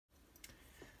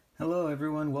Hello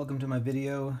everyone, welcome to my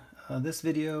video. This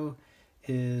video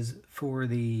is for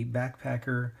the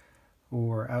backpacker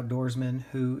or outdoorsman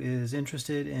who is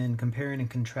interested in comparing and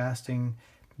contrasting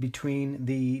between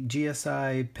the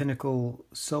GSI Pinnacle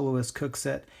Soloist cook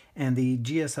set and the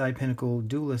GSI Pinnacle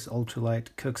Duelist Ultralight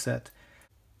cook set.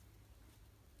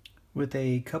 With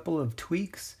a couple of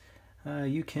tweaks,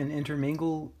 you can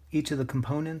intermingle each of the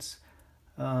components.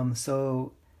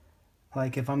 So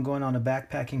like if I'm going on a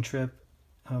backpacking trip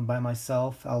by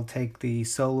myself, I'll take the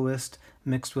Soloist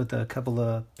mixed with a couple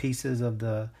of pieces of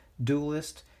the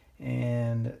Duelist,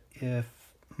 and if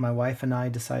my wife and I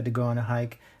decide to go on a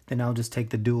hike, then I'll just take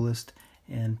the Duelist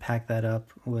and pack that up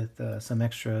with some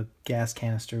extra gas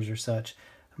canisters or such.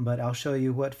 But I'll show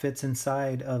you what fits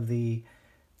inside of the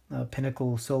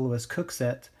Pinnacle Soloist cook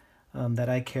set that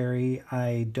I carry.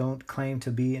 I don't claim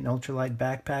to be an ultralight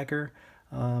backpacker.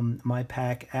 My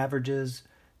pack averages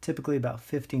typically about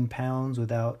 15 pounds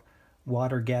without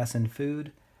water, gas, and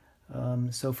food.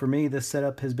 So for me, this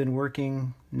setup has been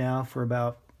working now for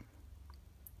about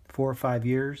 4 or 5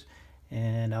 years,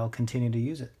 and I'll continue to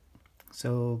use it.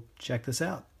 So check this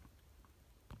out.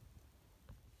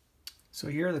 So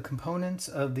here are the components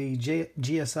of the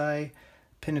GSI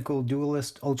Pinnacle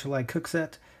Duelist Ultralight cook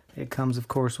set. It comes, of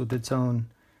course, with its own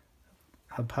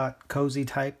pot cozy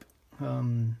type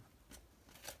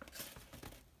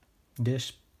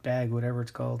dish bag, whatever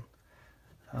it's called.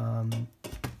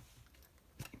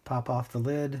 Pop off the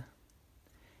lid,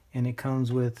 and it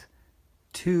comes with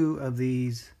 2 of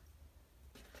these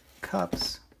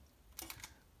cups,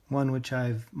 one which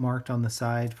I've marked on the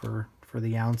side for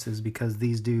the ounces because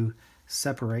these do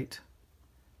separate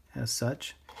as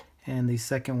such, and the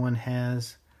second one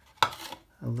has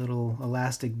a little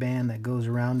elastic band that goes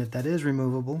around it that is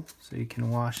removable, so you can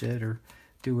wash it or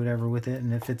do whatever with it,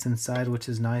 and it fits inside, which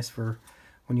is nice for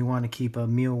when you want to keep a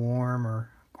meal warm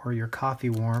or your coffee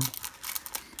warm.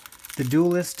 The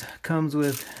Duelist comes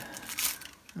with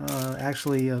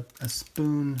actually a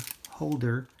spoon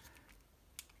holder,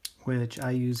 which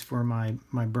I use for my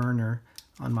burner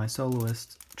on my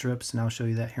Soloist trips, and I'll show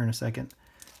you that here in a second.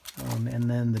 And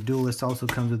then the Duelist also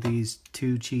comes with these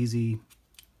 2 cheesy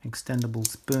extendable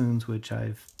spoons, which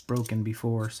I've broken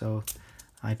before, so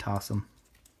I toss them.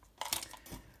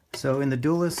 So in the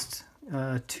Duelist,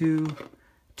 two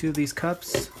of these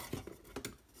cups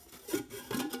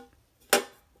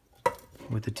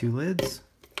with the 2 lids.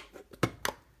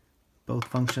 Both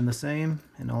function the same,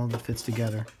 and all of it fits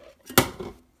together.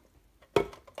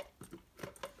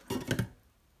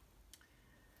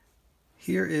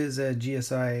 Here is a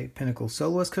GSI Pinnacle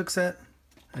Soloist cook set.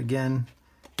 Again,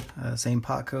 same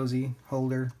pot cozy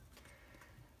holder.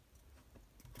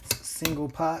 Single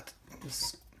pot.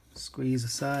 Just squeeze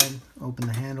aside, open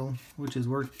the handle, which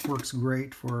works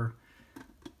great for,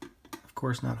 of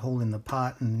course, not holding the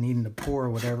pot and needing to pour or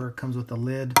whatever. It comes with a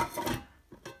lid,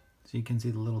 so you can see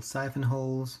the little siphon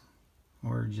holes,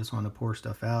 or you just want to pour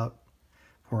stuff out,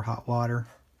 pour hot water.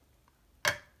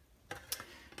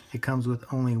 It comes with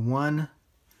only one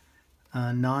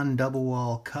non-double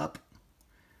wall cup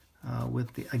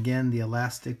with again the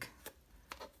elastic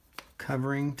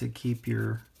covering to keep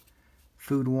your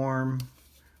food warm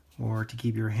or to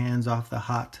keep your hands off the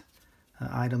hot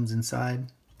items inside.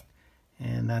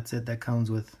 And that's it. That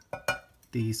comes with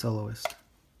the Soloist.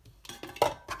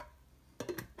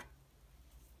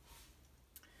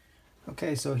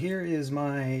 Okay, so here is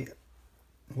my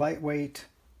lightweight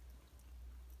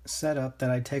setup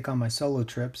that I take on my solo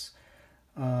trips.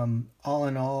 All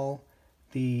in all,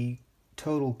 the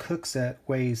total cook set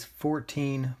weighs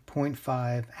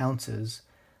 14.5 ounces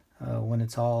when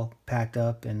it's all packed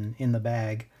up and in the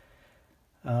bag.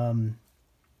 I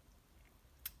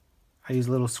use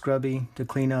a little scrubby to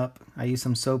clean up. I use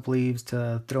some soap leaves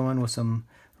to throw in with some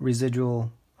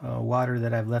residual water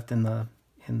that I've left in the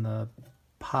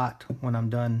pot when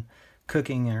I'm done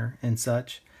cooking and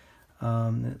such.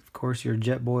 Of course, your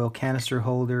jet boil canister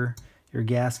holder, your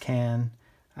gas can.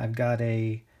 I've got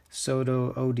a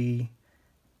Soto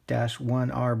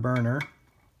OD-1R burner,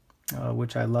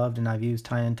 which I loved and I've used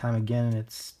time and time again, and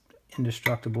it's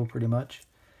indestructible pretty much.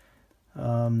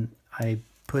 I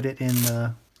put it in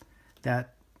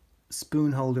that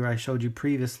spoon holder I showed you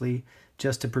previously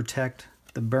just to protect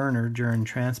the burner during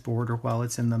transport or while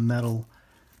it's in the metal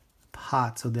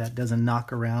pot so that it doesn't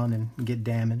knock around and get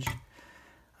damaged.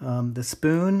 The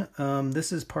spoon,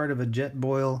 this is part of a jet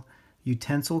boil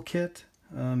utensil kit.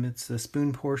 It's the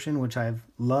spoon portion, which I've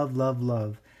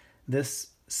love. This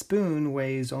spoon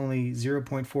weighs only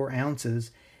 0.4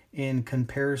 ounces in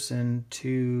comparison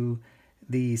to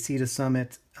the Sea to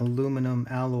Summit aluminum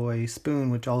alloy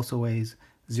spoon, which also weighs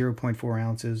 0.4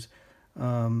 ounces.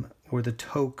 or the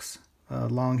Toke's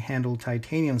long-handled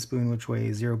titanium spoon, which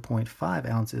weighs 0.5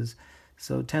 ounces,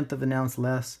 so 1/10 of an ounce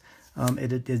less.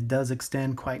 It does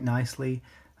extend quite nicely,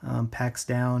 packs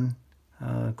down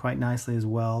quite nicely as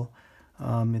well.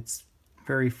 It's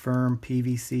very firm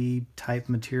PVC type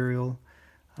material.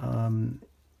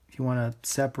 If you want to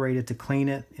separate it to clean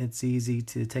it, it's easy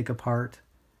to take apart,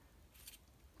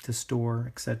 to store,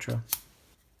 etc.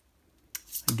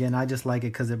 Again, I just like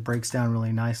it because it breaks down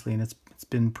really nicely, and it's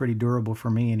been pretty durable for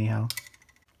me anyhow.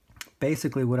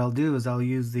 Basically what I'll do is I'll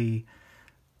use the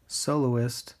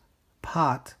Soloist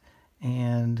pot,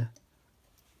 and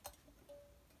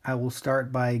I will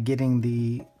start by getting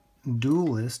the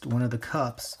Duelist, one of the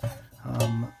cups,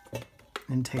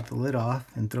 and take the lid off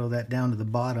and throw that down to the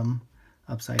bottom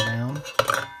upside down.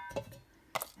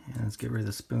 And let's get rid of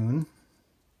the spoon.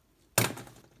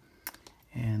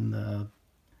 And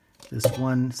this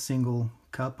one single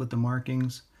cup with the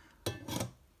markings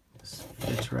just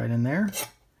fits right in there,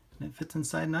 and it fits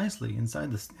inside nicely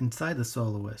inside the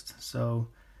Soloist. So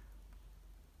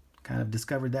kind of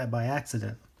discovered that by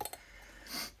accident.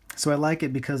 So I like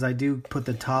it because I do put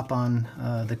the top on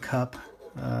the cup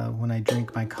when I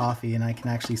drink my coffee, and I can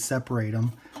actually separate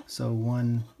them. So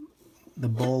the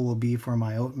bowl will be for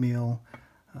my oatmeal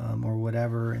or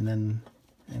whatever, and then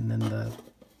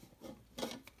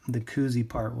the koozie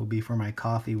part will be for my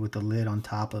coffee with the lid on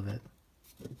top of it.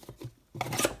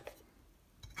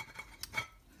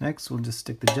 Next, we'll just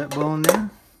stick the jet bowl in there,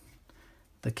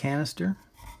 the canister.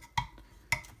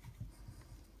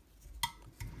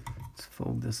 Let's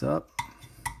fold this up,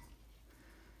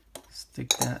 stick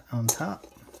that on top,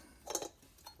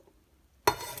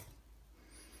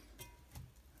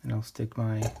 and I'll stick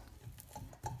my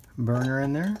burner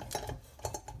in there,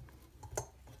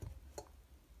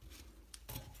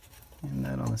 and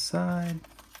that on the side,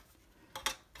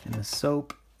 and the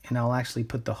soap, and I'll actually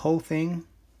put the whole thing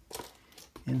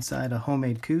inside a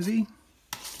homemade koozie,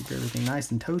 keep everything nice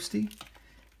and toasty,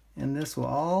 and this will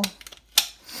all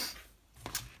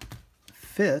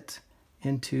fit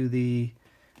into the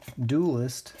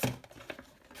Duelist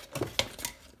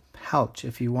pouch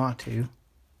if you want to.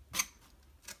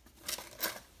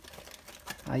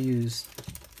 I use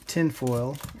tin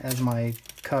foil as my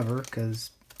cover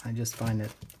because I just find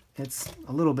it's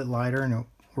a little bit lighter and it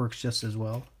works just as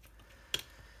well.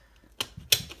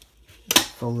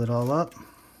 Fold it all up,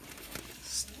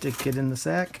 stick it in the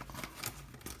sack,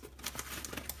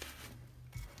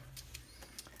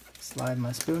 slide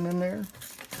my spoon in there,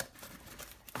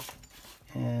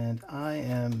 and I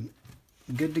am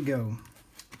good to go.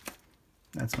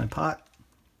 That's my pot,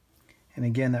 and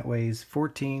again that weighs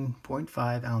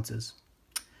 14.5 ounces.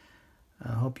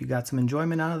 I hope you got some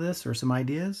enjoyment out of this or some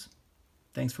ideas.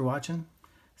 Thanks for watching.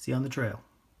 See you on the trail.